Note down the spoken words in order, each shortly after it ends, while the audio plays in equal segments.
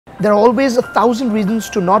there are always 1,000 reasons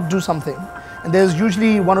to not do something, and there's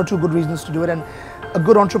usually one or two good reasons to do it, and a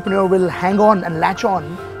good entrepreneur will hang on and latch on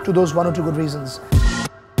to those one or two good reasons.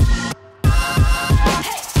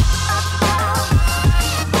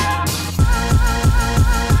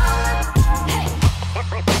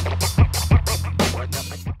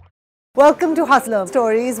 Welcome to Hustlr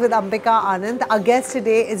Stories with Ambika Anand. Our guest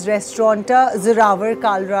today is restaurateur Zorawar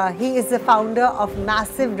Kalra. He is the founder of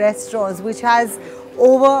Massive Restaurants, which has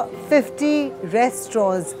over 50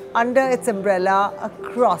 restaurants under its umbrella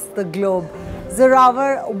across the globe.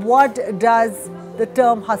 Zorawar, what does the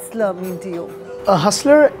term hustler mean to you? A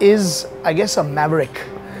hustler is, I guess, a maverick.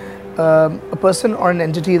 A person or an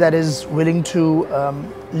entity that is willing to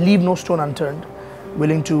leave no stone unturned,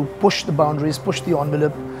 willing to push the boundaries, push the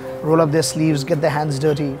envelope, roll up their sleeves, get their hands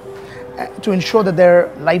dirty, to ensure that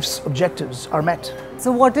their life's objectives are met.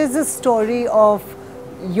 So what is the story of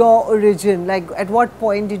your origin? Like, at what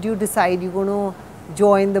point did you decide you're going to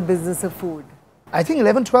join the business of food? I think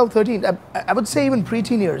 11, 12, 13, I would say even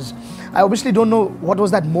pre-teen years. I obviously don't know what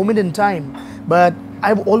was that moment in time, but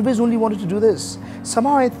I've always only wanted to do this.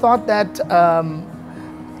 Somehow I thought that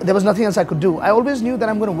there was nothing else I could do. I always knew that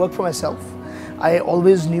I'm going to work for myself. I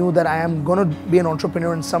always knew that I am going to be an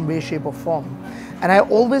entrepreneur in some way, shape or form. And I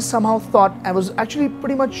always somehow thought, I was actually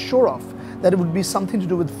pretty much sure of, that it would be something to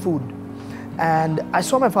do with food. And I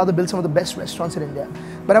saw my father build some of the best restaurants in India.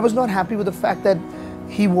 But I was not happy with the fact that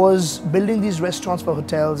he was building these restaurants for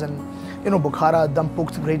hotels and, you know, Bukhara,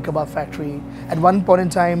 Dampukht, Great Kebab Factory. At one point in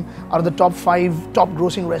time, out of the top 5 top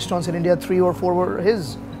grossing restaurants in India, 3 or 4 were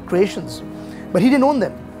his creations. But he didn't own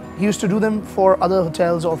them. He used to do them for other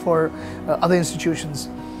hotels or for other institutions.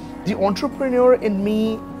 The entrepreneur in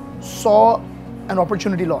me saw an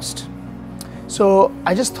opportunity lost. So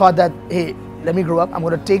I just thought that, hey, let me grow up. I'm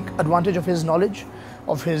going to take advantage of his knowledge,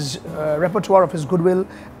 of his repertoire, of his goodwill,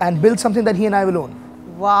 and build something that he and I will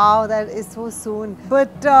own. Wow, that is so soon. But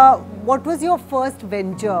what was your first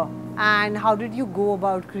venture and how did you go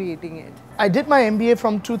about creating it? I did my MBA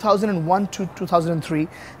from 2001 to 2003,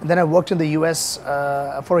 and then I worked in the US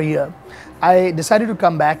for a year. I decided to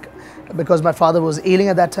come back because my father was ailing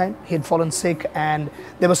at that time. He had fallen sick and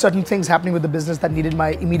there were certain things happening with the business that needed my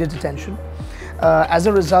immediate attention. As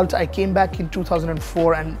a result, I came back in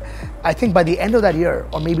 2004, and I think by the end of that year,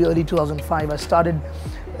 or maybe early 2005, I started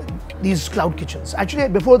these cloud kitchens. Actually,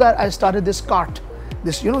 before that, I started this cart,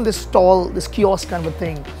 this, you know, this stall, this kiosk kind of a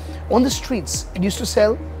thing. On the streets, it used to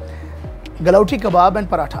sell galauti kebab and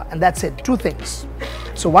paratha, and that's it, 2 things.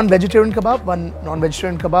 So one vegetarian kebab, one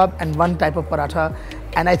non-vegetarian kebab, and one type of paratha,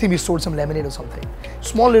 and I think we sold some lemonade or something.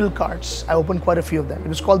 Small little carts, I opened quite a few of them. It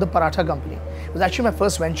was called the Paratha Company. It was actually my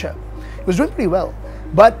first venture. It was doing pretty well,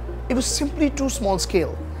 but it was simply too small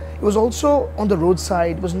scale. It was also on the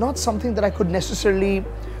roadside. It was not something that I could necessarily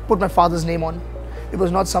put my father's name on. It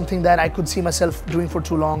was not something that I could see myself doing for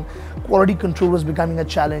too long. Quality control was becoming a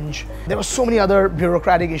challenge. There were so many other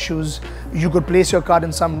bureaucratic issues. You could place your cart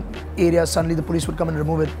in some area, suddenly the police would come and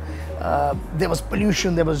remove it. There was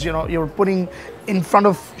pollution, there was, you know, you were putting in front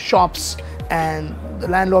of shops and the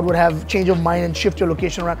landlord would have change of mind and shift your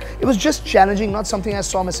location around. It was just challenging, not something I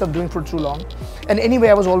saw myself doing for too long. And anyway,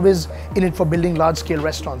 I was always in it for building large-scale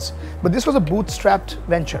restaurants. But this was a bootstrapped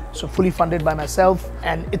venture, so fully funded by myself,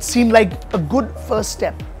 and it seemed like a good first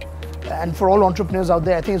step. And for all entrepreneurs out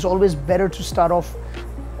there, I think it's always better to start off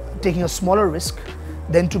taking a smaller risk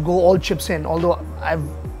than to go all chips in, although I've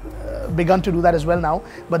begun to do that as well now,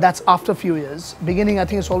 but that's after a few years. Beginning, I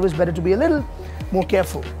think it's always better to be a little more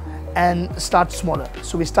careful and start smaller.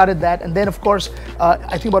 So we started that, and then of course,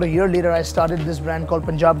 I think about a year later, I started this brand called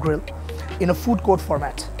Punjab Grill in a food court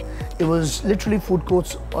format. It was literally food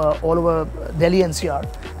courts all over Delhi NCR,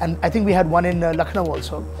 and I think we had one in Lucknow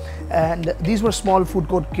also. And these were small food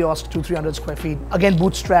court kiosks, 200-300 square feet. Again,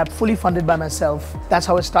 bootstrapped, fully funded by myself. That's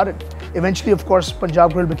how it started. Eventually, of course,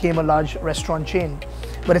 Punjab Grill became a large restaurant chain,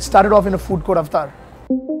 but it started off in a food court avatar.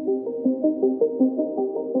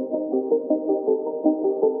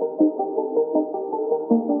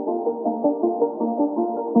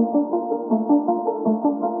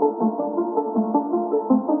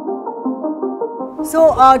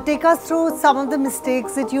 So take us through some of the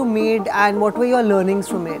mistakes that you made and what were your learnings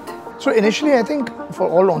from it? So initially, I think for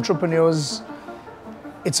all entrepreneurs,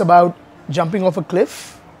 it's about jumping off a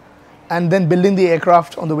cliff and then building the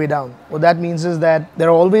aircraft on the way down. What that means is that there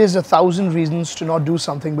are always 1,000 reasons to not do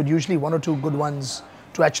something, but usually 1 or 2 good ones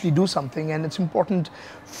to actually do something. And it's important,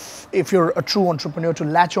 if you're a true entrepreneur, to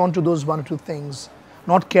latch on to those 1 or 2 things,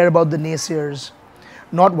 not care about the naysayers,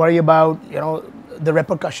 not worry about, the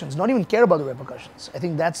repercussions, not even care about the repercussions. I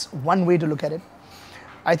think that's one way to look at it.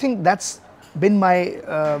 I think that's been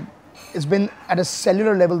it's been at a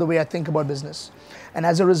cellular level the way I think about business. And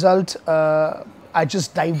as a result, I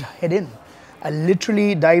just dived head in. I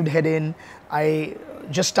literally dived head in. I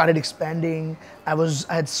just started expanding. I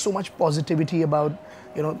had so much positivity about,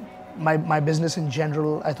 my business in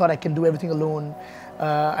general. I thought I can do everything alone.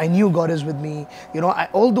 I knew God is with me.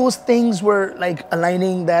 All those things were like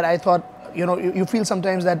aligning that I thought, you feel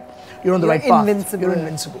sometimes that you're on the right path. You're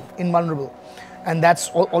invincible, invulnerable. And that's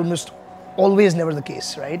almost always never the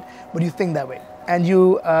case, right? But you think that way. And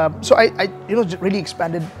so I really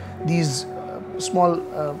expanded these small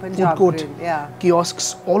food court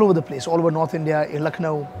kiosks all over the place, all over North India, in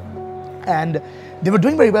Lucknow. And they were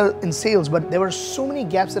doing very well in sales, but there were so many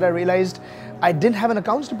gaps that I realized I didn't have an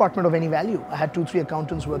accounts department of any value. I had 2-3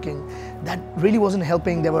 accountants working. That really wasn't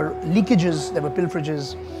helping. There were leakages, there were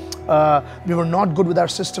pilferages. We were not good with our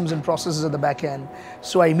systems and processes at the back end.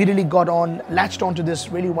 So I immediately latched onto this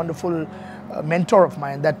really wonderful mentor of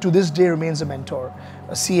mine that to this day remains a mentor,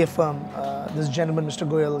 a CA firm. This gentleman, Mr.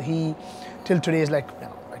 Goyal, he till today is like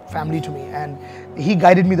family to me, and he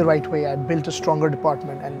guided me the right way. I built a stronger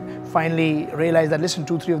department and finally realized that, listen,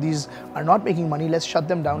 2-3 of these are not making money. Let's shut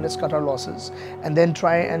them down. Let's cut our losses and then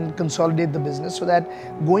try and consolidate the business so that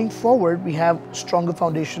going forward we have stronger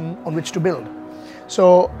foundation on which to build.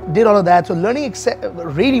 So did all of that. So learning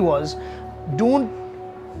really was, don't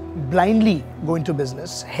blindly go into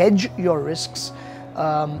business. Hedge your risks.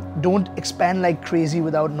 Don't expand like crazy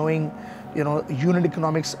without knowing unit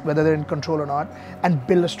economics, whether they're in control or not, and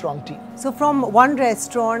build a strong team. So from one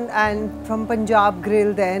restaurant and from Punjab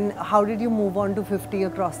Grill, then how did you move on to 50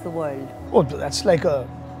 across the world? Oh, that's like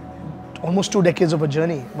almost 2 decades of a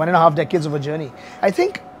journey, 1.5 decades of a journey. I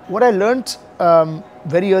think what I learned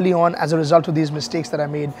very early on as a result of these mistakes that I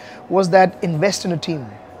made was that invest in a team.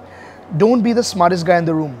 Don't be the smartest guy in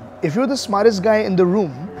the room. If you're the smartest guy in the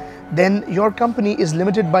room, then your company is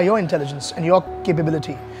limited by your intelligence and your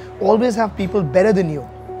capability. Always have people better than you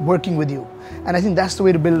working with you. And I think that's the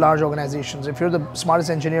way to build large organizations. If you're the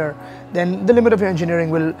smartest engineer, then the limit of your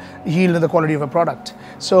engineering will yield in the quality of a product.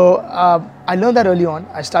 So I learned that early on.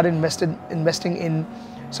 I started investing in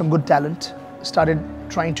some good talent, started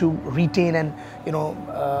trying to retain and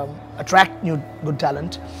attract good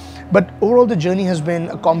talent. But overall the journey has been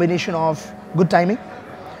a combination of good timing,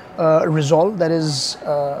 resolve that is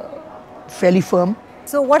fairly firm.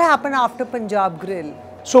 So what happened after Punjab Grill?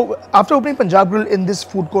 So after opening Punjab Grill in this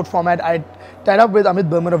food court format, I tied up with Amit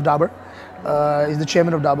Burman of Dabur. He's the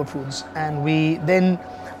chairman of Dabur Foods. And we then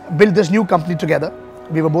built this new company together.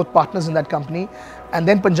 We were both partners in that company. And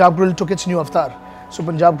then Punjab Grill took its new avatar. So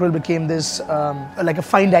Punjab Grill became this like a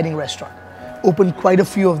fine dining restaurant. Opened quite a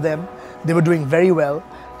few of them. They were doing very well.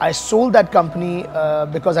 I sold that company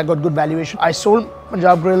because I got good valuation. I sold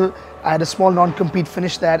Punjab Grill. I had a small non-compete,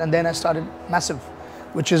 finished that, and then I started Massive,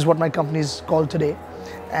 which is what my company is called today.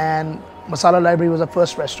 And Masala Library was our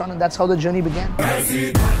first restaurant, and that's how the journey began.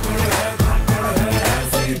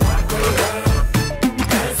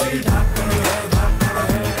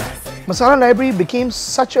 Masala Library became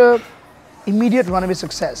such a immediate runaway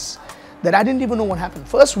success that I didn't even know what happened.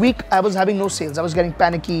 First week, I was having no sales. I was getting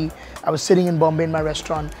panicky. I was sitting in Bombay in my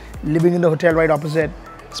restaurant, living in the hotel right opposite,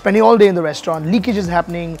 spending all day in the restaurant, leakages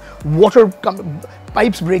happening,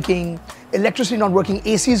 pipes breaking, electricity not working,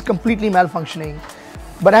 ACs completely malfunctioning.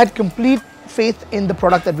 But I had complete faith in the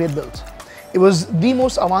product that we had built. It was the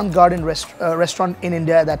most avant-garde restaurant in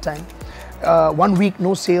India at that time. 1 week,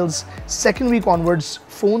 no sales. Second week onwards,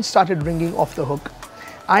 phones started ringing off the hook.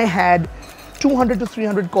 I had 200 to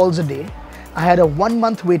 300 calls a day. I had a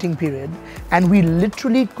 1-month waiting period, and we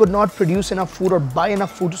literally could not produce enough food or buy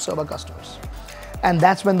enough food to serve our customers. And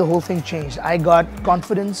that's when the whole thing changed. I got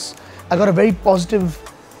confidence. I got a very positive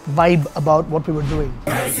vibe about what we were doing.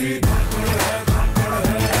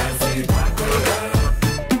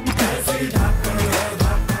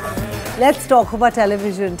 Let's talk about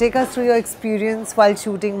television. Take us through your experience while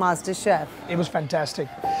shooting MasterChef. It was fantastic.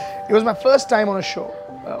 It was my first time on a show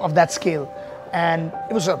of that scale. And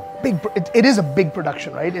it was it is a big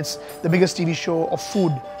production, right? It's the biggest TV show of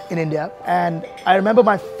food in India. And I remember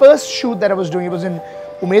my first shoot that I was doing, it was in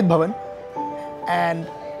Umaid Bhavan. And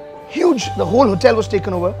huge, the whole hotel was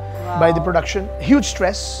taken over by the production. Huge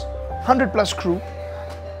stress, 100+ crew.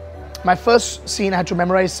 My first scene, I had to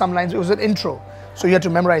memorize some lines. It was an intro. So you had to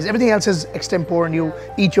memorize. Everything else is extempore, and you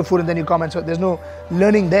eat your food and then you comment. So there's no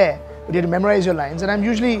learning there, but you have to memorize your lines. And I'm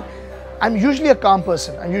usually a calm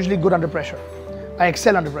person. I'm usually good under pressure. I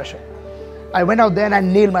excel under pressure. I went out there and I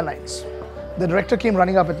nailed my lines. The director came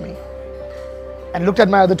running up at me and looked at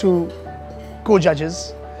my other 2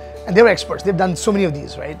 co-judges, and they were experts. They've done so many of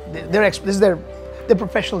these, right? They're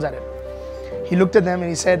professionals at it. He looked at them and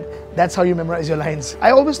he said, "That's how you memorize your lines."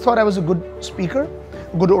 I always thought I was a good speaker,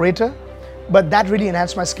 a good orator, but that really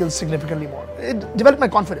enhanced my skills significantly more. It developed my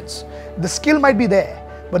confidence. The skill might be there,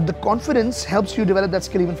 but the confidence helps you develop that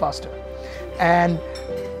skill even faster. And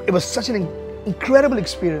it was such an incredible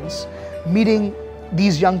experience meeting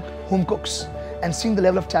these young home cooks and seeing the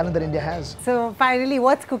level of talent that India has. So finally,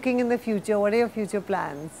 what's cooking in the future? What are your future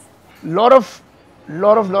plans? Lot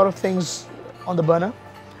of things on the burner.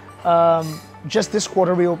 Just this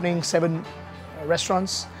quarter, we're opening 7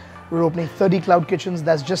 restaurants. We're opening 30 cloud kitchens.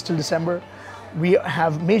 That's just till December. We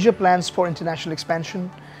have major plans for international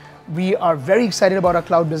expansion. We are very excited about our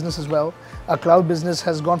cloud business as well. Our cloud business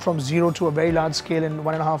has gone from zero to a very large scale in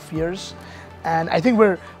 1.5 years. And I think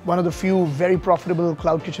we're one of the few very profitable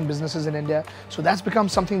cloud kitchen businesses in India. So that's become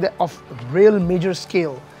something that of real major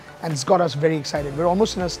scale, and it's got us very excited. We're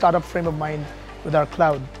almost in a startup frame of mind with our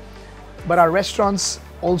cloud. But our restaurants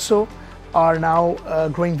also are now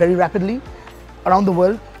growing very rapidly around the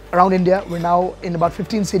world. Around India, we're now in about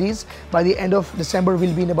 15 cities. By the end of December,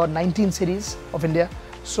 we'll be in about 19 cities of India.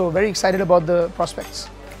 So very excited about the prospects.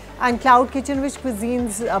 And Cloud Kitchen, which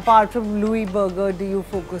cuisines apart from Louis Burger do you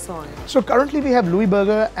focus on? So currently we have Louis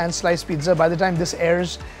Burger and Sliced Pizza. By the time this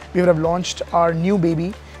airs, we would have launched our new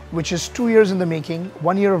baby, which is 2 years in the making,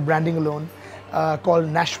 1 year of branding alone, called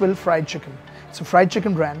Nashville Fried Chicken. It's a fried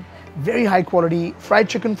chicken brand, very high quality fried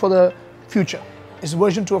chicken for the future. It's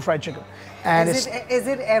version 2 of fried chicken. And is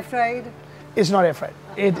it air fried? It's not air fried.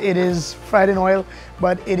 It is fried in oil,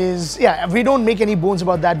 but it is, yeah, we don't make any bones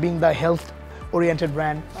about that being the health oriented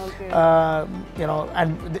brand. Okay. You know,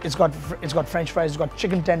 and it's got French fries, it's got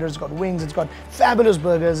chicken tenders, it's got wings, it's got fabulous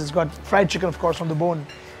burgers, it's got fried chicken, of course, on the bone,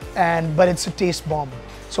 but it's a taste bomb.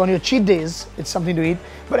 So on your cheat days, it's something to eat.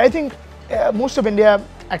 But I think most of India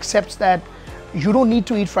accepts that you don't need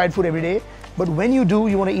to eat fried food every day, but when you do,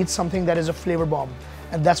 you want to eat something that is a flavor bomb.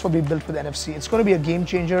 And that's what we built with NFC. It's going to be a game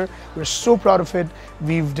changer. We're so proud of it.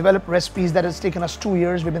 We've developed recipes that has taken us 2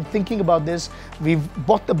 years. We've been thinking about this. We've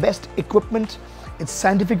bought the best equipment. It's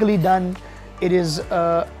scientifically done. It's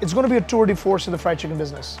going to be a tour de force in the fried chicken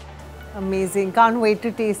business. Amazing. Can't wait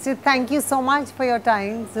to taste it. Thank you so much for your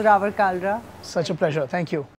time, Zorawar Kalra. Such a pleasure. Thank you.